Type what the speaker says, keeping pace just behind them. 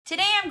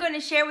Today I'm going to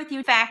share with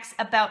you facts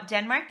about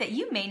Denmark that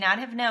you may not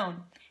have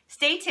known.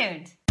 Stay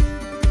tuned.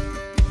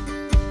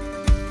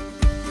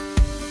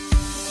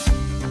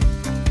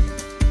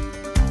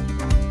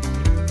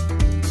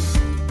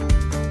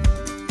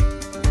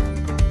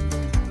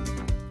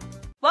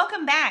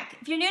 Welcome back.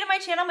 If you're new to my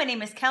channel, my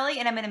name is Kelly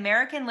and I'm an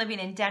American living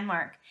in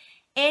Denmark.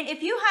 And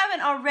if you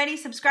haven't already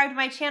subscribed to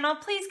my channel,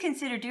 please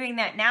consider doing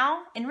that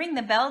now and ring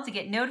the bell to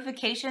get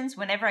notifications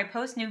whenever I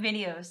post new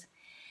videos.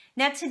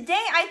 Now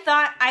today I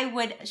thought I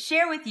would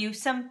share with you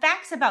some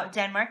facts about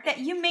Denmark that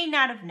you may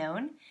not have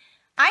known.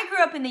 I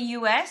grew up in the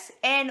US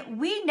and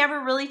we never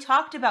really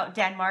talked about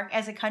Denmark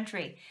as a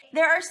country.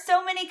 There are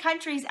so many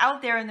countries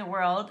out there in the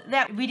world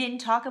that we didn't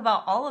talk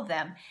about all of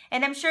them.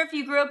 And I'm sure if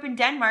you grew up in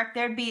Denmark,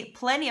 there'd be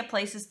plenty of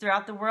places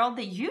throughout the world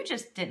that you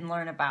just didn't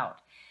learn about.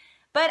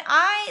 But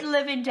I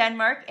live in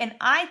Denmark and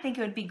I think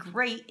it would be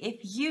great if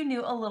you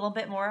knew a little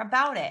bit more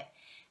about it.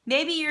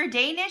 Maybe you're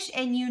Danish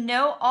and you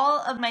know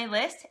all of my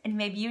list, and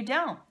maybe you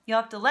don't. You'll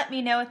have to let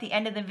me know at the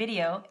end of the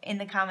video in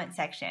the comment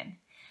section.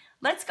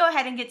 Let's go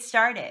ahead and get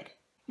started.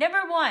 Number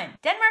 1,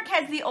 Denmark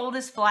has the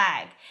oldest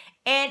flag,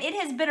 and it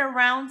has been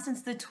around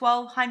since the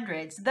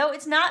 1200s, though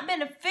it's not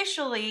been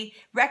officially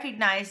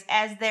recognized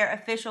as their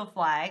official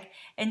flag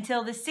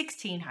until the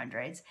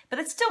 1600s, but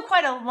it's still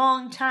quite a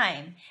long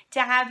time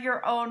to have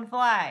your own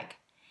flag.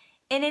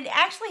 And it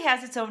actually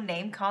has its own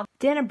name called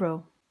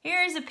Dannebrog.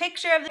 Here is a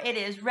picture of it. It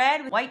is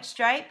red with white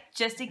stripe,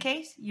 just in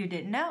case you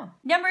didn't know.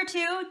 Number 2,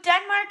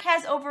 Denmark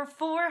has over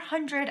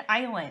 400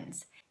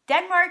 islands.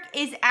 Denmark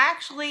is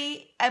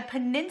actually a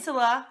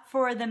peninsula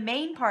for the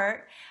main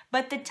part,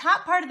 but the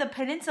top part of the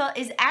peninsula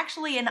is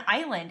actually an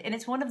island, and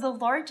it's one of the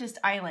largest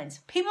islands.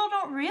 People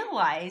don't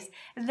realize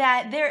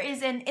that there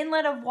is an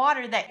inlet of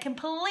water that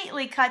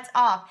completely cuts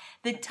off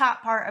the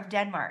top part of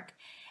Denmark.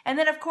 And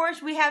then, of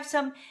course, we have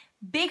some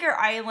bigger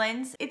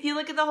islands. If you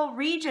look at the whole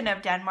region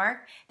of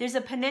Denmark, there's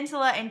a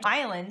peninsula and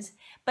islands,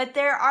 but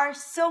there are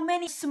so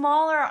many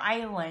smaller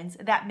islands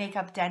that make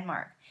up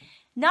Denmark.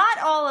 Not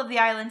all of the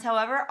islands,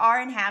 however,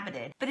 are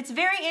inhabited, but it's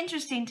very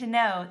interesting to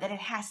know that it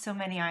has so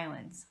many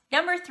islands.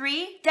 Number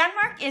 3,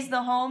 Denmark is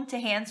the home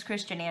to Hans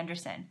Christian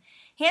Andersen.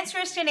 Hans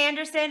Christian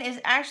Andersen is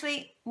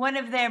actually one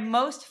of their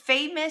most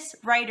famous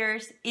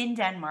writers in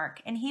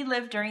Denmark, and he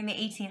lived during the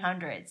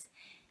 1800s.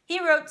 He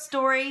wrote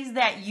stories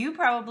that you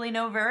probably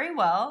know very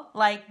well,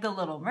 like The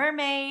Little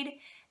Mermaid,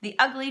 The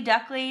Ugly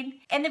Duckling,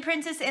 and The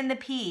Princess and the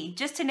Pea,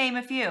 just to name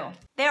a few.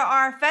 There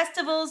are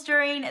festivals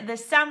during the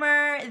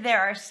summer,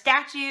 there are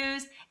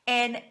statues,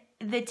 and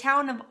the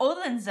town of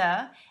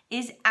Odense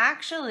is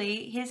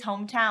actually his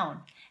hometown.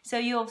 So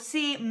you'll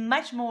see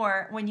much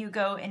more when you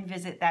go and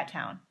visit that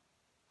town.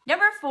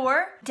 Number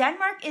 4,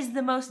 Denmark is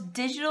the most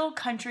digital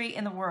country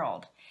in the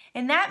world.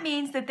 And that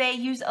means that they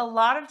use a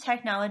lot of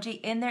technology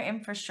in their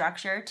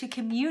infrastructure to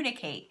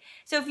communicate.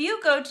 So if you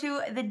go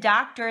to the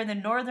doctor in the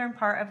northern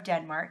part of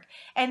Denmark,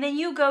 and then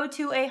you go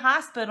to a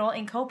hospital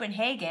in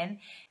Copenhagen,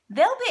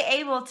 they'll be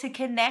able to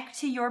connect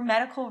to your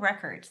medical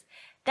records.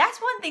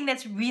 That's one thing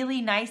that's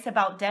really nice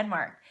about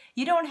Denmark.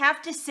 You don't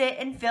have to sit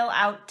and fill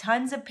out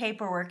tons of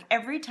paperwork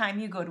every time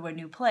you go to a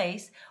new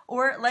place,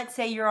 or let's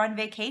say you're on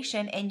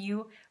vacation and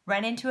you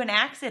run into an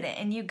accident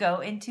and you go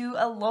into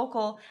a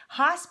local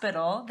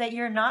hospital that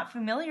you're not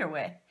familiar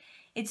with.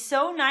 It's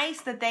so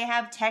nice that they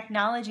have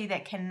technology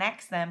that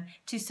connects them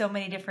to so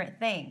many different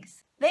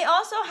things. They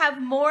also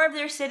have more of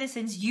their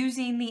citizens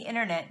using the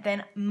internet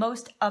than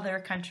most other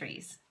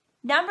countries.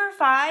 Number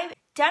 5,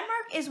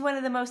 Denmark is one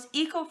of the most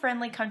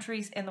eco-friendly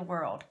countries in the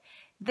world.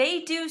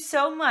 They do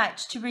so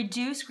much to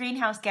reduce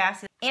greenhouse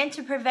gases and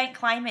to prevent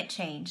climate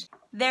change.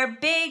 They're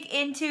big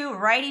into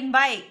riding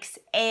bikes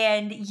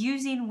and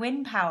using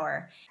wind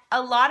power.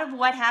 A lot of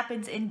what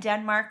happens in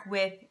Denmark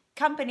with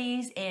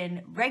companies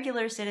and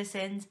regular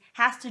citizens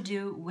has to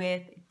do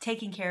with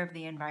taking care of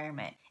the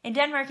environment. And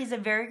Denmark is a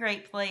very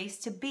great place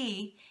to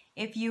be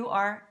if you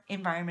are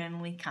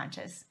environmentally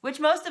conscious, which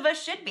most of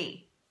us should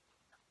be.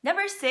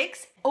 Number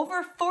 6,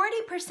 over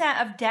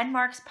 40% of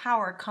Denmark's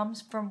power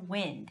comes from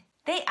wind.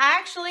 They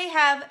actually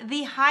have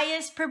the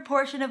highest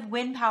proportion of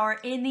wind power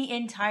in the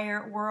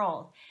entire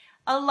world.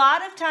 A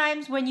lot of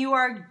times when you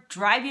are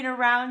driving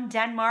around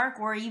Denmark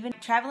or even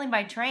traveling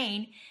by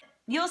train,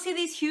 you'll see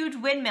these huge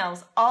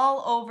windmills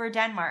all over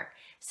Denmark.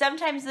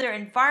 Sometimes they're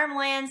in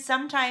farmland,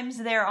 sometimes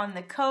they're on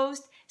the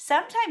coast,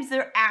 sometimes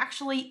they're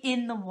actually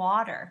in the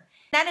water.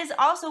 That is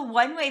also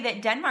one way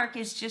that Denmark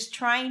is just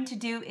trying to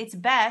do its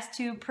best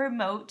to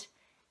promote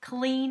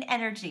clean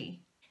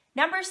energy.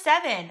 Number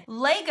 7,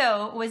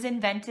 Lego was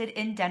invented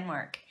in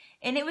Denmark.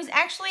 And it was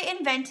actually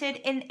invented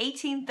in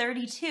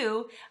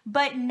 1832,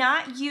 but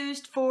not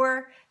used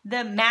for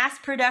the mass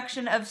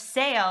production of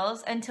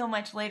sales until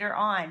much later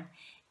on.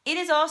 It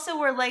is also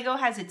where Lego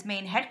has its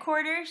main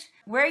headquarters,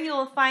 where you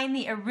will find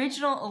the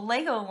original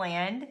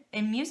Legoland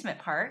amusement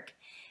park.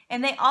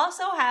 And they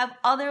also have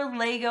other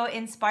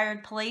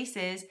Lego-inspired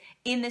places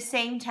in the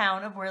same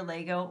town of where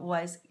Lego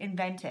was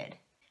invented.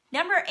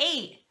 Number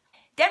 8,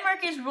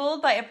 Denmark is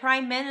ruled by a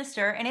prime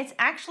minister, and it's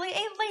actually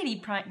a lady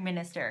prime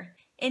minister.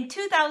 In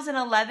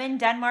 2011,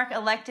 Denmark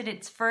elected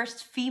its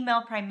first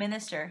female prime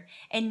minister,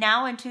 and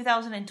now in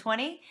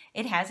 2020,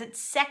 it has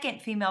its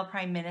second female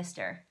prime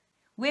minister.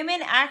 Women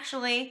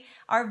actually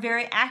are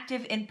very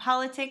active in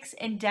politics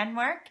in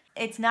Denmark.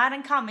 It's not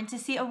uncommon to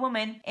see a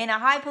woman in a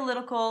high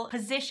political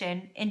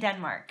position in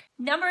Denmark.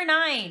 Number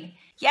 9.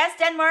 Yes,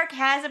 Denmark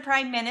has a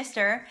prime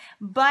minister,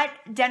 but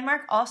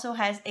Denmark also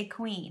has a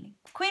queen.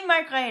 Queen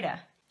Margrethe.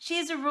 She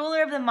is the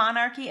ruler of the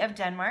monarchy of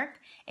Denmark,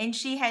 and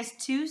she has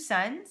 2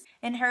 sons,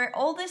 and her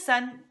oldest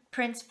son,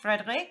 Prince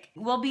Frederik,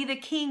 will be the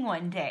king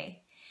one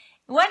day.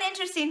 One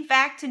interesting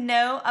fact to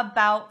know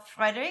about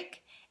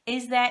Frederik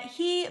is that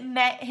he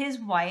met his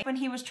wife when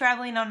he was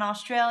traveling on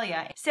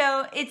Australia.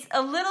 So it's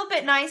a little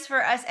bit nice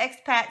for us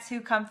expats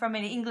who come from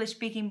an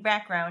English-speaking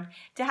background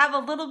to have a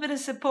little bit of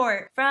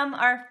support from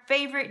our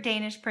favorite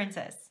Danish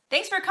princess.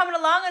 Thanks for coming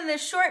along on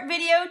this short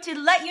video to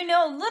let you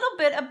know a little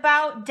bit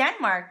about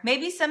Denmark,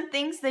 maybe some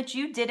things that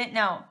you didn't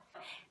know.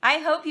 I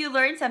hope you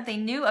learned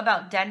something new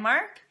about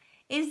Denmark.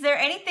 Is there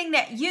anything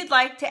that you'd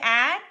like to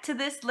add to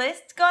this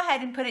list? Go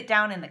ahead and put it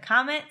down in the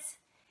comments.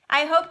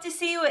 I hope to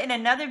see you in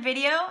another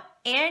video,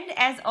 and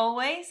as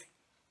always,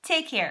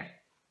 take care.